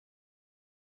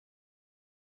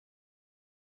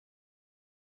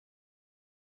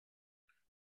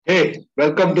Hey,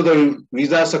 welcome to the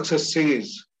Visa Success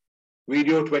Series,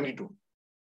 video 22.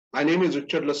 My name is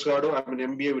Richard Lasrado. I'm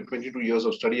an MBA with 22 years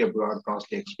of study abroad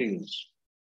counseling experience.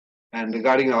 And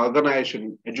regarding our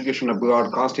organization, Education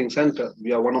Abroad Counseling Center,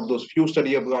 we are one of those few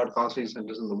study abroad counseling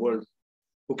centers in the world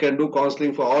who can do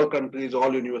counseling for all countries,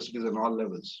 all universities, and all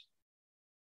levels.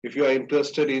 If you are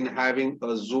interested in having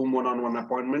a Zoom one-on-one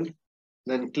appointment,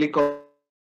 then click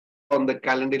on the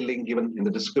calendar link given in the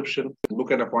description,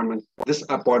 book an appointment. This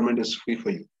appointment is free for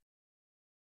you.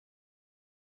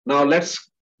 Now let's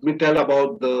me tell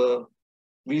about the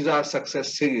Visa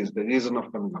Success Series, the reason of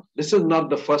coming up. This is not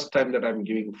the first time that I'm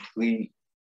giving free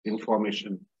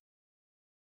information.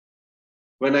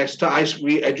 When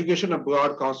we Education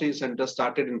Abroad Counseling Center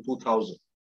started in 2000.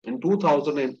 In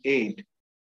 2008,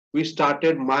 we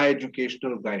started My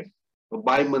Educational Guide, a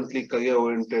bi-monthly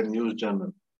career-oriented news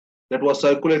journal that was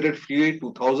circulated free to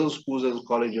 1,000 schools and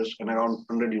colleges and around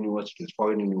 100 universities,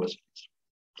 foreign universities.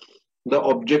 The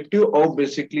objective of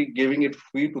basically giving it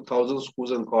free to 1,000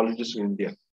 schools and colleges in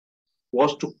India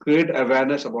was to create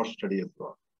awareness about study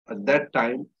abroad. At that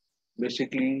time,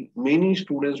 basically, many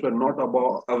students were not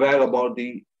aware about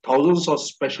the thousands of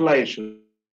specializations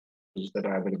that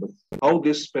are available, how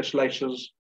these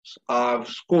specializations have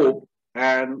scope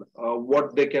and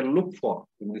what they can look for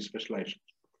in these specializations.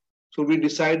 So we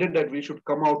decided that we should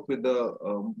come out with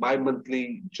a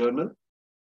bi-monthly journal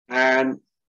and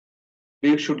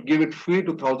we should give it free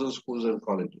to 1,000 schools and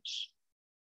colleges.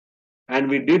 And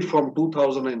we did from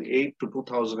 2008 to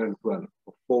 2012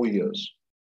 for 4 years.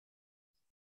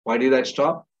 Why did I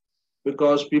stop?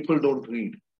 Because people don't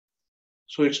read.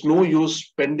 So it's no use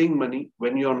spending money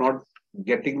when you're not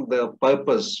getting the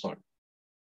purpose on.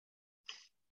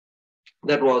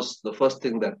 That was the first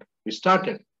thing that we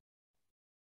started.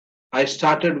 I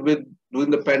started with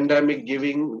during the pandemic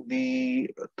giving the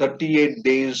 38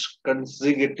 days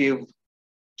consecutive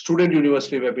student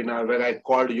university webinar where I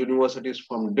called universities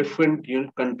from different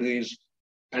countries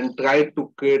and tried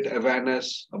to create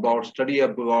awareness about study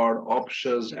abroad,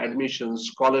 options, admissions,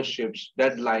 scholarships,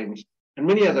 deadlines, and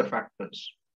many other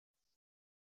factors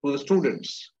to the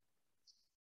students.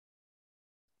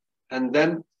 And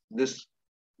then this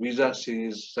visa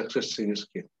series, success series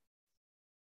came.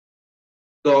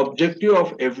 The objective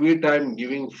of every time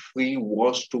giving free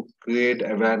was to create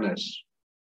awareness.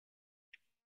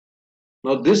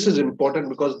 Now, this is important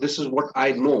because this is what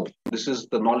I know. This is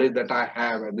the knowledge that I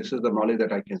have, and this is the knowledge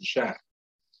that I can share.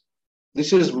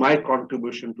 This is my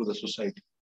contribution to the society.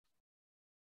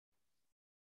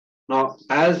 Now,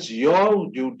 as your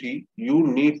duty, you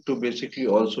need to basically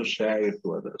also share it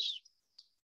to others.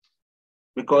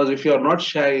 Because if you are not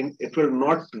sharing, it will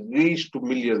not reach to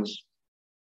millions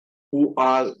who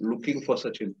are looking for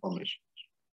such information.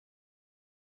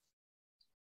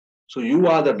 So you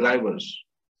are the drivers.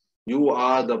 You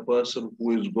are the person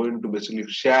who is going to basically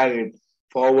share it,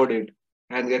 forward it,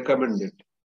 and recommend it,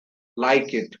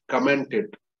 like it, comment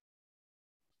it,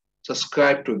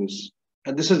 subscribe to this.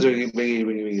 And this is very, very,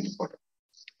 very, very important.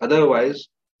 Otherwise,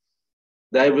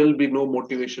 there will be no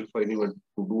motivation for anyone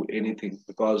to do anything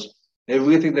because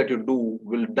everything that you do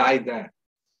will die there.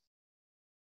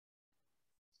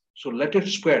 So let it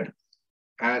spread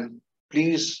and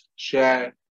please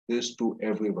share this to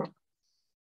everyone.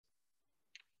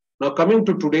 Now, coming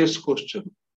to today's question.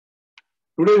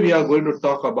 Today, we are going to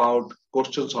talk about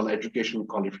questions on education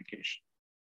qualification.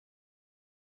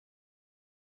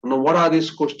 Now, what are these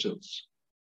questions?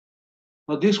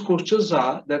 Now, these questions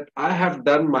are that I have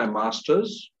done my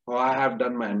master's or I have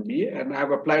done my MBA and I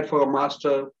have applied for a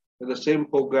master in the same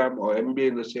program or MBA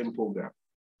in the same program.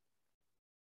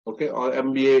 Okay, or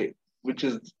MBA, which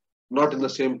is not in the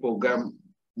same program,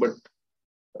 but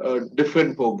a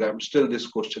different program, still this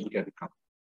question can come.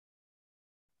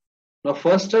 Now,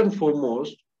 first and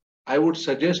foremost, I would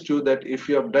suggest you that if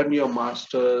you have done your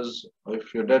master's or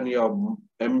if you've done your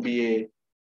MBA,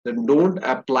 then don't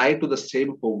apply to the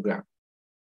same program.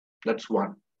 That's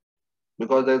one.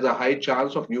 Because there's a high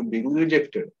chance of you being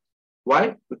rejected.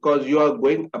 Why? Because you are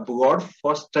going abroad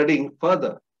for studying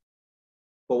further.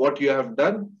 For what you have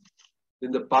done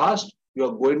in the past, you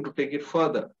are going to take it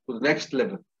further to the next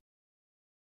level.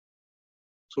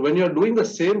 So when you're doing the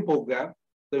same program,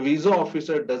 the visa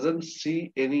officer doesn't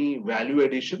see any value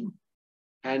addition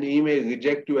and he may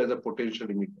reject you as a potential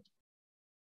immigrant.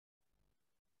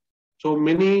 So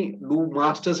many do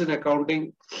masters in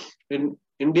accounting in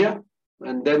India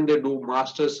and then they do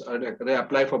masters, they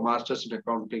apply for masters in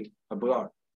accounting abroad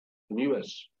in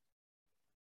US.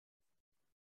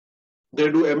 They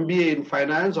do MBA in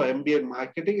finance or MBA in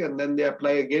marketing and then they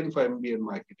apply again for MBA in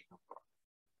marketing abroad.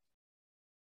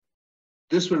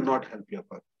 This will not help your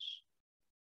purpose.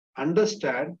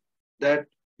 understand that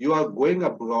you are going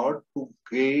abroad to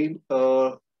gain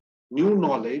a new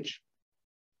knowledge,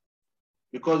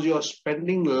 because you are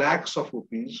spending lakhs of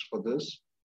rupees for this,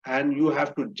 and you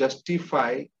have to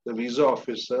justify the visa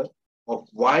officer of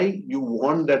why you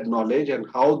want that knowledge and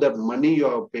how the money you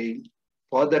are paying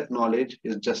for that knowledge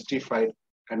is justified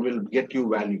and will get you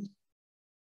value.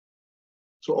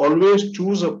 So always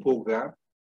choose a program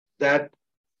that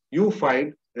you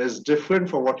find is different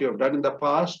from what you have done in the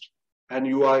past, and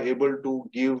you are able to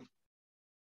give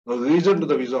a reason to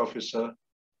the visa officer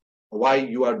why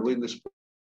you are doing this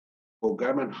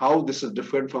program and how this is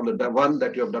different from the one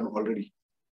that you have done already.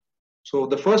 So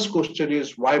the first question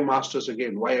is, why masters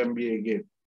again? Why MBA again?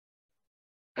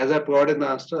 As I provided the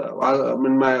answer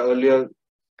in my earlier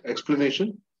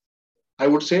explanation, I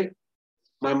would say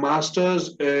my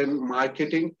master's in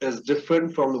marketing is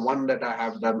different from the one that I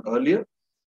have done earlier.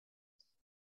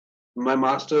 My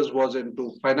master's was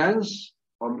into finance.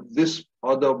 On this,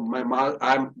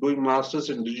 I'm doing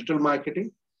master's in digital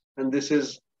marketing, and this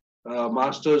is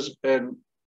master's in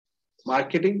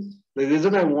marketing. The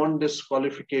reason I want this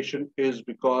qualification is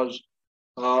because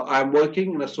I'm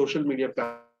working in a social media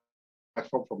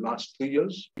platform for last 3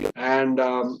 years, and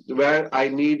where I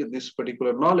need this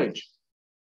particular knowledge.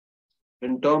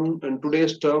 In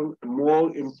today's term,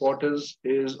 more importance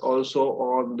is also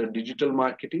on the digital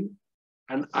marketing,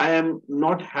 and I am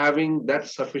not having that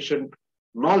sufficient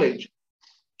knowledge.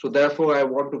 So therefore, I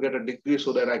want to get a degree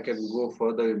so that I can go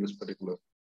further in this particular,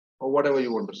 or whatever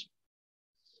you want to say.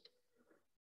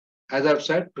 As I've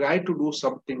said, try to do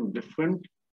something different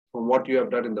from what you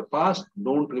have done in the past.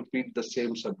 Don't repeat the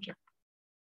same subject.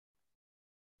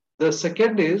 The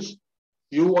second is,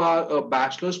 you are a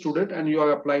bachelor student and you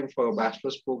are applying for a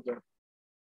bachelor's program.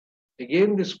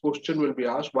 Again, this question will be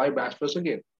asked, why bachelor's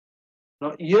again?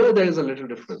 Now, here there is a little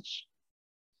difference.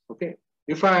 Okay.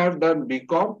 If I have done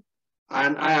BCom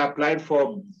and I applied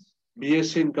for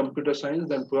BSc in computer science,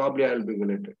 then probably I will be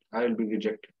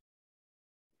rejected.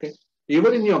 Okay.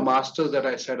 Even in your master's that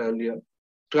I said earlier,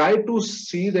 try to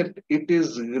see that it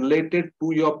is related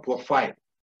to your profile.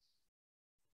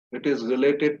 It is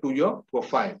related to your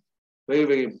profile. Very,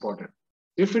 very important.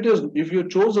 If you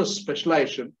chose a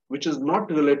specialization which is not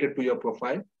related to your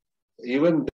profile,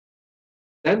 even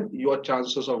then your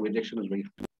chances of rejection is very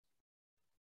high.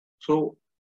 So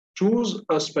choose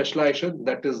a specialization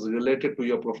that is related to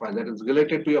your profile. That is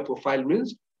related to your profile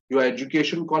means your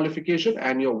education qualification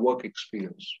and your work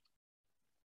experience.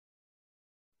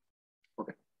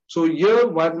 Okay. So here,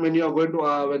 when you are going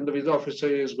to when the visa officer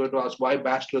is going to ask why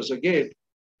bachelor's again,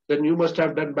 then you must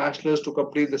have done bachelor's to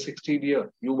complete the 16th year.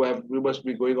 You must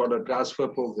be going on a transfer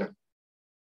program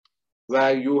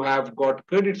where you have got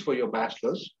credits for your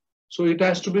bachelor's. So it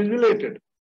has to be related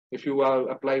if you are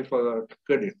applying for a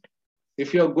credit.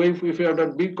 If you have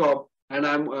done BCom and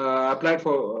I'm applied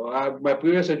for my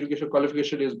previous education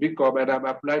qualification is BCom and I'm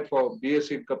applied for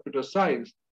BSc in computer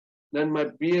science, then my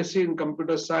BSc in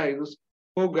computer science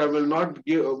program will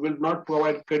not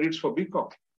provide credits for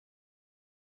BCom.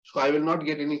 So I will not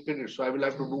get any credit. So I will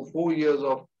have to do 4 years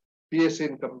of PSA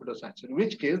in computer science, in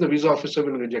which case the visa officer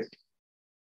will reject.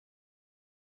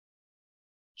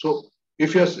 So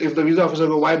if the visa officer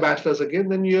goes, why bachelor's again,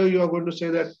 then here you are going to say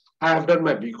that I have done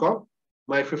my BCom.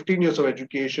 My 15 years of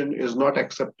education is not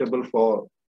acceptable for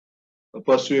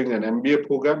pursuing an MBA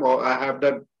program, or I have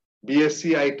done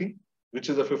BSc IT, which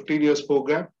is a 15 years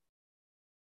program,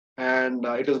 and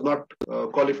it is not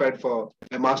qualified for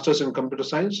a master's in computer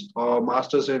science or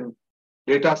master's in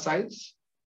data science.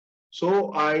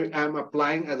 So I am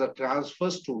applying as a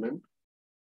transfer student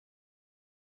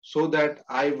so that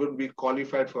I will be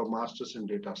qualified for a master's in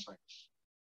data science.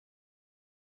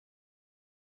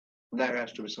 There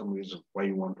has to be some reason why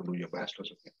you want to do your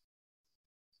bachelor's again.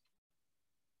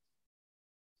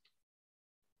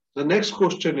 The next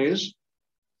question is,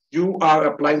 you are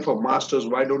applying for master's,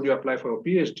 why don't you apply for a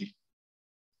PhD?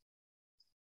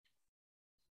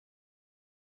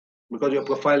 Because your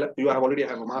profile, you already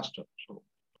have a master.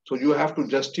 So you have to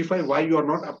justify why you are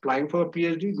not applying for a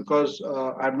PhD, because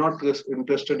I'm not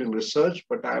interested in research,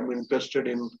 but I'm interested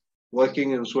in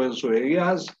working in so and so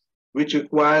areas, which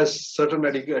requires certain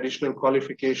additional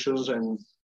qualifications, and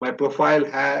my profile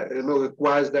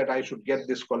requires that I should get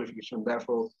this qualification.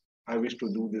 Therefore, I wish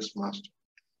to do this master.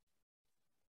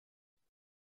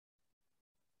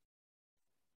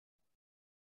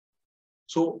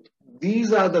 So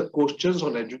these are the questions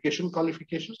on education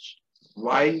qualifications.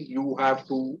 Why you have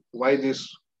to, why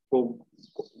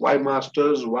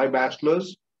masters, why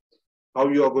bachelors, how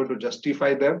you are going to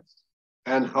justify them,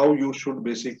 and how you should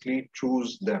basically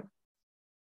choose them.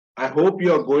 I hope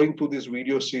you are going through this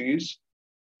video series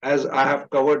as I have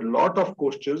covered a lot of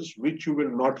questions which you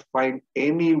will not find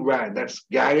anywhere. That's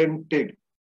guaranteed.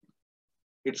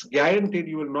 It's guaranteed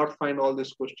you will not find all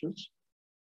these questions.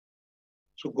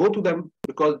 So go to them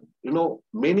because,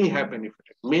 many have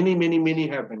benefited. Many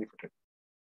have benefited.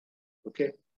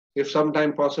 Okay. If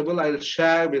sometime possible, I'll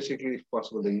share basically, if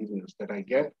possible, the emails that I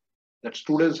get that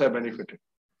students have benefited.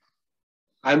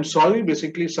 I'm sorry,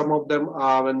 basically, some of them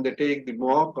are when they take the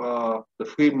mock, the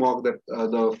free mock,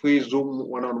 the free Zoom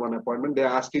one-on-one appointment, they're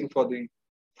asking for the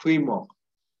free mock.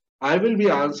 I will be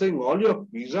answering all your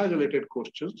visa-related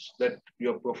questions that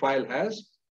your profile has,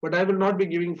 but I will not be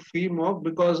giving free mock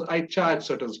because I charge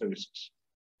certain services.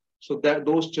 So that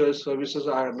those services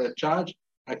are under charge.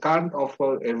 I can't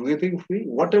offer everything free.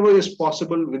 Whatever is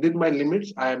possible within my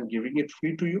limits, I am giving it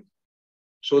free to you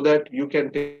so that you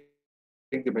can take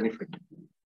the benefit.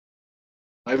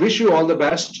 I wish you all the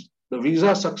best. The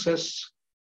visa success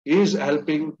is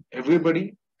helping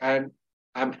everybody, and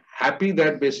I'm happy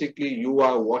that basically you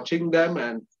are watching them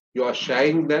and you are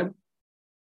sharing them.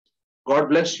 God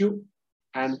bless you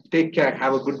and take care.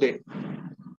 Have a good day.